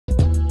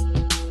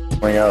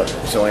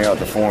selling out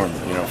the Forum.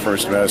 You know,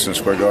 first Madison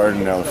Square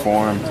Garden, now the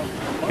Forum.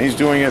 And he's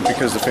doing it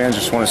because the fans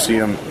just want to see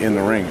him in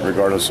the ring,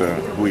 regardless of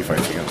who he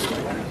fights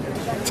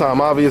against.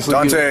 Tom, obviously.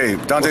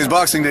 Dante's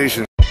Boxing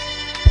Nation.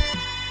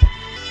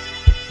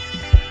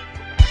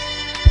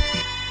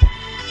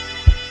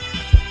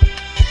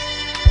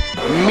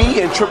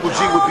 Me and Triple G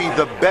would be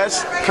the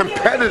best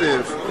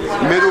competitive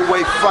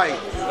middleweight fight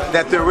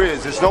that there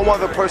is. There's no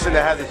other person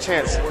that has a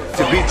chance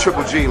to beat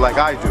Triple G like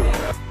I do.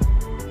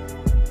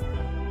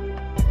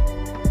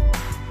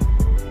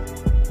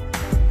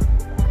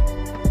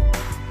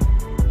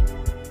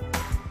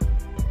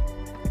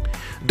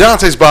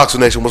 Dante's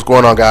Boxing Nation, what's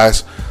going on,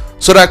 guys?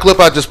 So that clip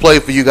I just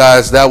played for you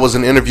guys, that was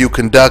an interview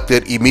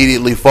conducted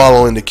immediately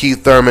following the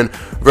Keith Thurman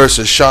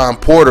versus Sean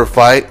Porter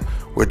fight,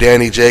 where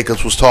Danny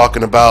Jacobs was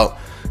talking about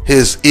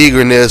his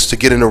eagerness to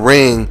get in the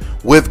ring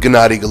with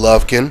Gennady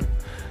Golovkin.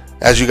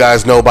 As you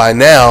guys know by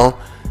now,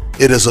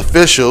 it is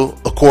official,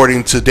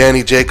 according to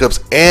Danny Jacobs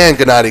and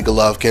Gennady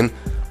Golovkin,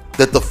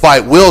 that the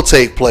fight will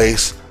take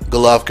place,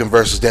 Golovkin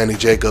versus Danny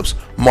Jacobs,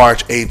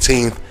 March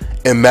 18th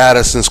in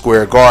Madison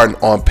Square Garden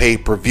on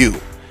pay-per-view,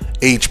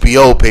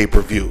 HBO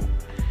pay-per-view.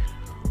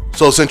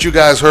 So since you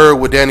guys heard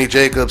what Danny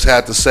Jacobs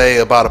had to say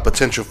about a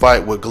potential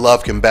fight with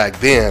Golovkin back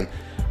then,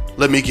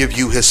 let me give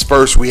you his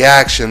first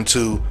reaction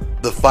to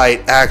the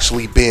fight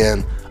actually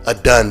being a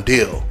done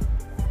deal.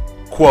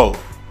 Quote,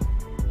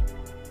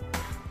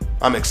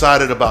 "I'm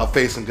excited about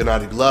facing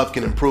Gennady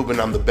Golovkin and proving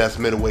I'm the best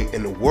middleweight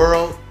in the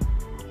world.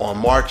 On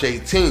March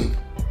 18th,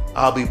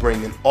 I'll be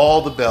bringing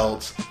all the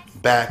belts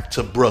back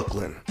to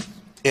Brooklyn."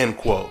 End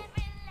quote.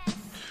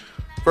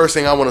 First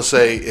thing I want to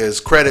say is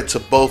credit to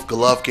both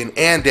Golovkin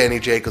and Danny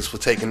Jacobs for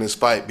taking this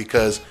fight,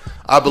 because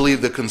I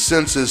believe the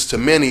consensus to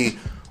many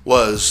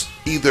was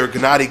either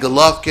Gennady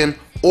Golovkin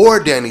or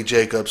Danny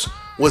Jacobs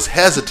was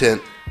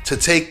hesitant to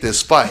take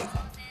this fight,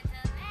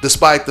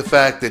 despite the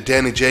fact that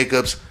Danny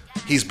Jacobs,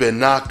 he's been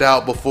knocked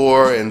out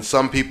before, and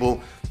some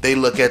people, they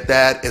look at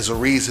that as a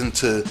reason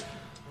to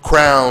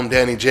crown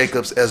Danny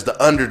Jacobs as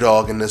the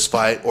underdog in this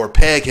fight, or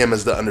peg him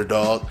as the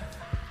underdog.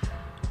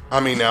 I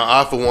mean, now,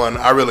 I for one,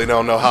 I really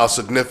don't know how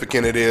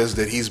significant it is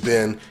that he's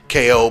been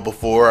KO'd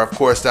before. Of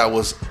course, that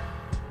was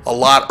a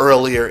lot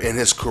earlier in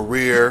his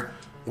career.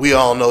 We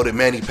all know that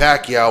Manny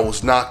Pacquiao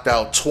was knocked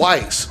out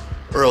twice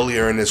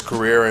earlier in his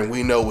career, and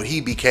we know what he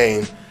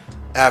became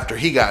after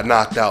he got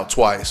knocked out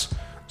twice.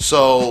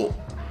 So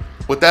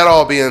with that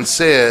all being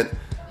said,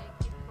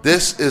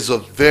 this is a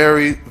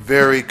very,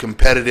 very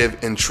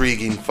competitive,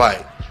 intriguing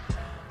fight.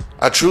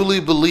 I truly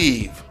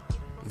believe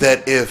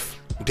that if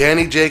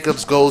Danny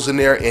Jacobs goes in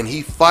there and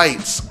he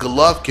fights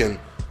Golovkin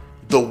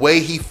the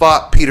way he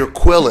fought Peter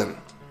Quillin,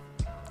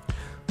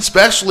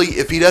 especially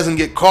if he doesn't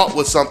get caught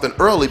with something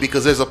early,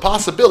 because there's a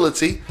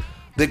possibility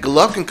that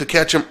Golovkin could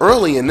catch him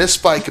early and this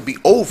fight could be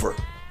over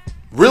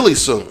really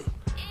soon,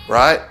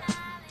 right?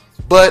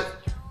 But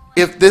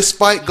if this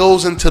fight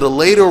goes into the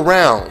later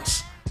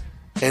rounds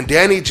and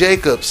Danny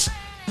Jacobs,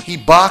 he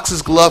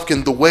boxes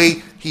Golovkin the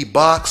way he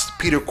boxed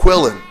Peter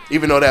Quillin,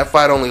 even though that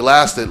fight only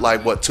lasted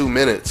like, what, 2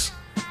 minutes?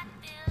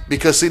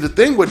 Because see, the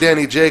thing with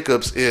Danny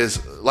Jacobs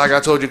is, like I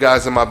told you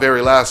guys in my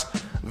very last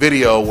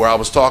video where I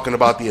was talking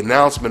about the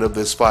announcement of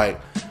this fight,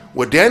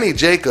 with Danny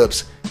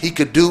Jacobs, he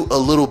could do a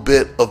little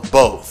bit of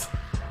both.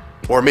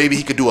 Or maybe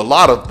he could do a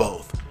lot of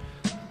both.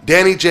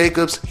 Danny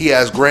Jacobs, he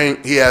has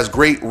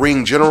great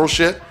ring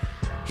generalship.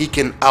 He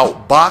can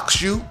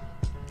outbox you.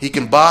 He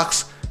can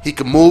box. He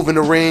can move in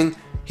the ring.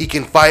 He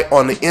can fight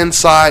on the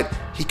inside.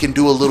 He can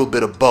do a little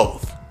bit of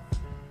both.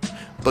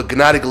 But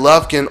Gennady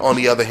Golovkin, on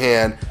the other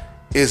hand,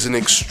 is an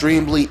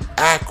extremely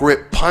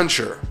accurate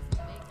puncher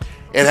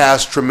and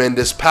has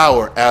tremendous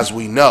power, as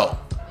we know.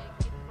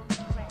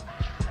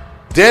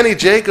 Danny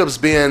Jacobs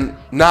being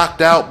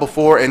knocked out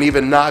before and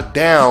even knocked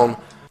down,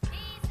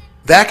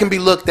 that can be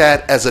looked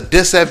at as a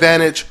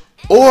disadvantage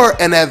or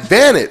an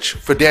advantage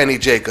for Danny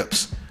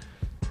Jacobs,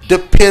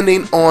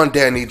 depending on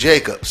Danny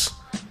Jacobs.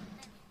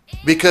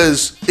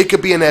 Because it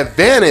could be an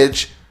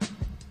advantage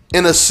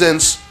in a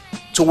sense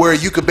to where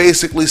you could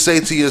basically say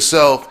to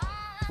yourself,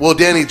 well,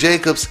 Danny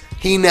Jacobs,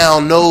 he now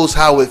knows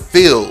how it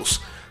feels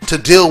to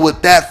deal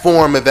with that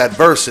form of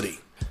adversity,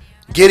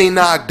 getting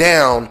knocked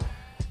down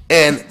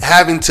and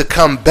having to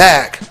come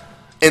back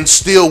and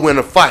still win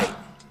a fight.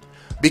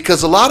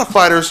 Because a lot of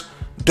fighters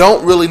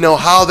don't really know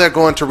how they're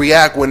going to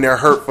react when they're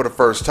hurt for the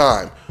first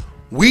time.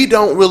 We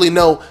don't really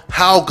know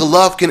how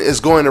Golovkin is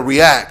going to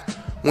react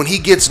when he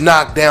gets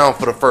knocked down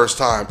for the first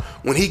time,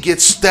 when he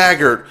gets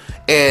staggered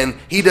and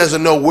he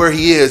doesn't know where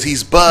he is.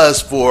 He's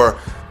buzzed for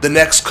the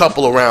next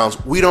couple of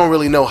rounds. We don't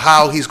really know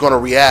how he's going to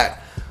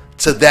react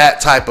to that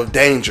type of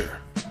danger.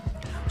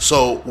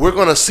 So we're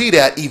going to see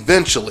that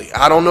eventually.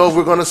 I don't know if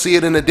we're going to see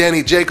it in the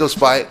Danny Jacobs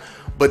fight,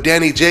 but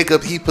Danny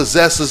Jacobs, he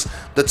possesses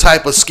the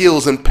type of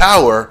skills and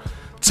power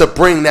to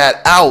bring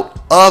that out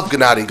of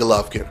Gennady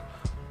Golovkin.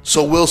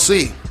 So we'll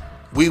see.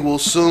 We will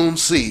soon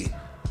see.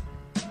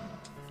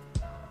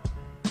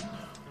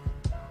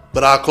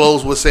 But I'll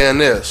close with saying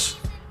this.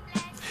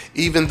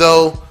 Even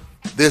though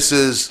this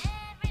is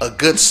a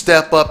good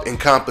step up in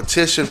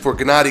competition for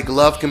Gennady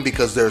Golovkin,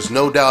 because there's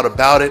no doubt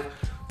about it,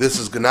 this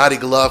is Gennady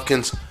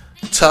Golovkin's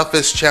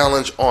toughest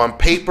challenge on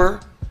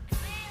paper.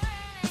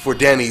 For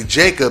Danny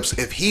Jacobs,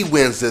 if he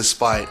wins this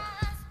fight,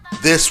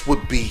 this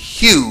would be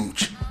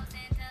huge,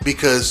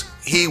 because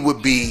he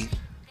would be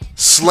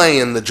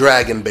slaying the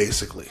dragon,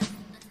 basically.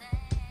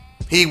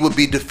 He would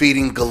be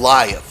defeating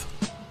Goliath.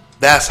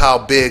 That's how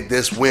big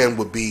this win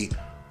would be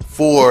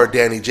for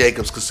Danny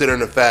Jacobs, considering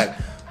the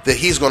fact that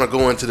he's going to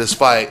go into this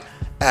fight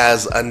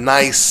as a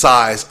nice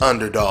size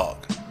underdog.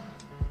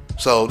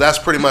 So that's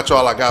pretty much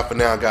all I got for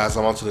now, guys.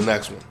 I'm on to the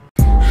next one.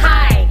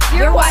 Hi,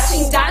 you're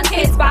watching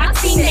Dante's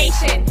Boxing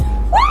Nation.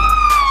 Woo!